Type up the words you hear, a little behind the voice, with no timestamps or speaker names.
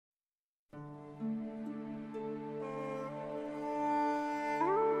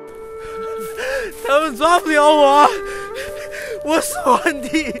他们抓不了我，我是皇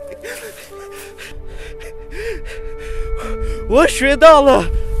帝。我学到了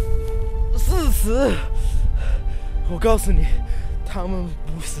事实。我告诉你，他们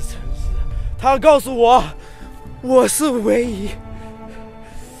不是诚实。他告诉我，我是唯一，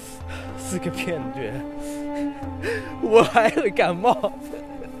是个骗局。我还会感冒。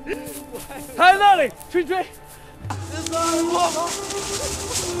他在那里，吹吹。别杀我！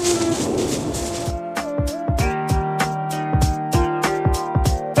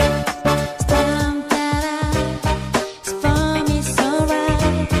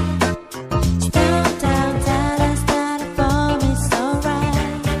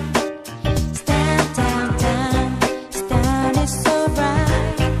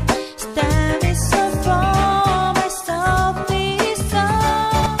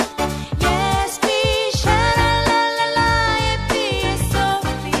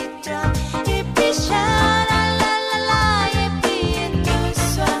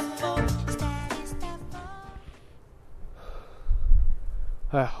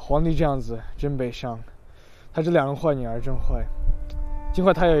哎，皇帝这样子真悲伤，他这两个坏女儿真坏。尽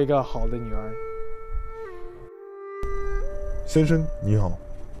管他有一个好的女儿。先生你好。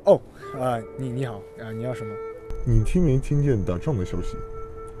哦，你好，你要什么？你听没听见打仗的消息？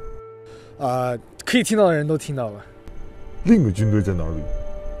可以听到的人都听到了。另一个军队在哪里？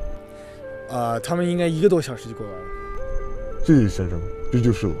他们应该1个多小时就过来了。谢谢先生，这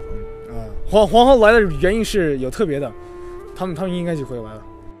就是了。皇后来的原因是有特别的。他们应该就回来了。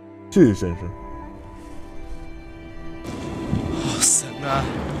谢谢先生。神啊，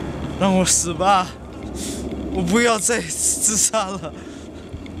让我死吧！我不要再自杀了。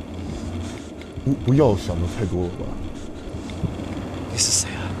不要想的太多了吧？你是谁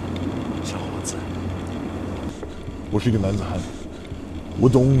啊，小伙子？我是一个男子汉，我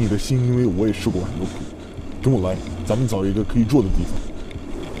懂你的心，因为我也受过很多苦。跟我来，咱们找一个可以坐的地方。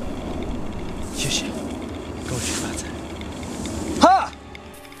谢谢，恭喜发财。哈！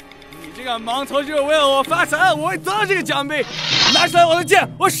你这个盲头就是为了我发财，我会得到这个奖杯。拿出来我的剑，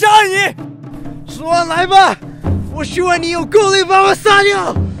我杀你！说来吧，我希望你有够力把我杀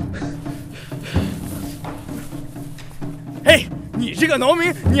掉。嘿，你这个农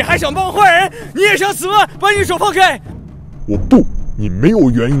民，你还想帮坏人？你也想死吗？把你手放开！我不，你没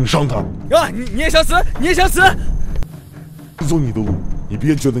有原因伤他。你也想死？你也想死？走你的路，你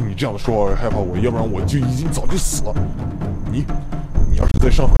别觉得你这样说我而害怕我，要不然我就已经早就死了。你要是再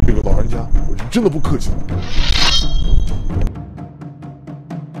伤害这个老人家，我是真的不客气了。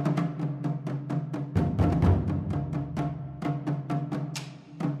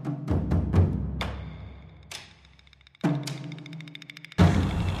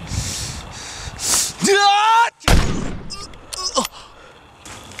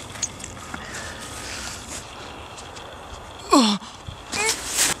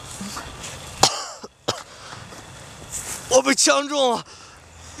我被枪中了，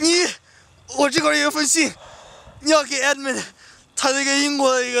我这块有一封信，你要给 Edmund， 他在一个英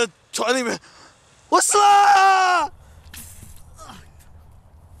国的一个船里面，我死了。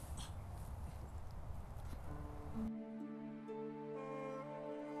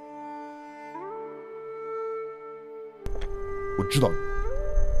我知道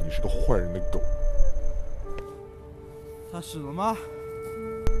你是个坏人的狗。他死了吗？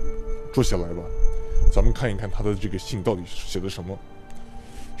坐下来吧，咱们看一看他的这个信到底写的什么。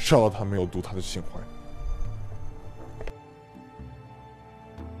杀了他没有读他的信怀。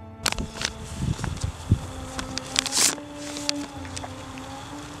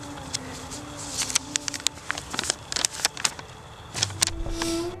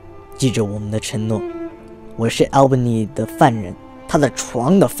记着我们的承诺，我是 Albany 的犯人，他的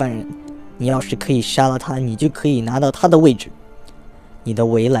床的犯人。你要是可以杀了他，你就可以拿到他的位置，你的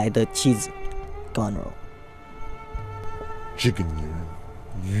未来的妻子 Goneril。 这个女人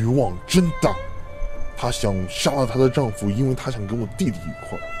欲望真大，她想杀了她的丈夫，因为她想跟我弟弟一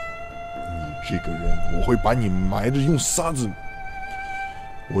块儿。你这个人，我会把你埋着用沙子。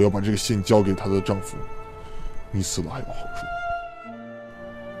我要把这个信交给她的丈夫，你死了还有好处。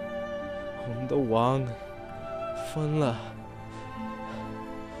我们的王疯了，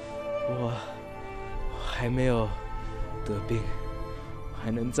我还没有得病，还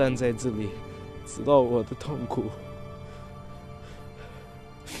能站在这里知道我的痛苦，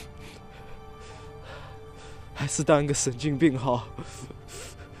还是当个神经病好，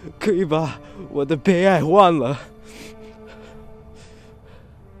可以把我的悲哀忘了。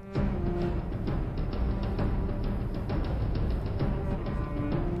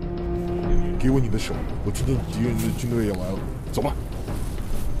给我你的手，我听见敌人的军队要来了，走吧。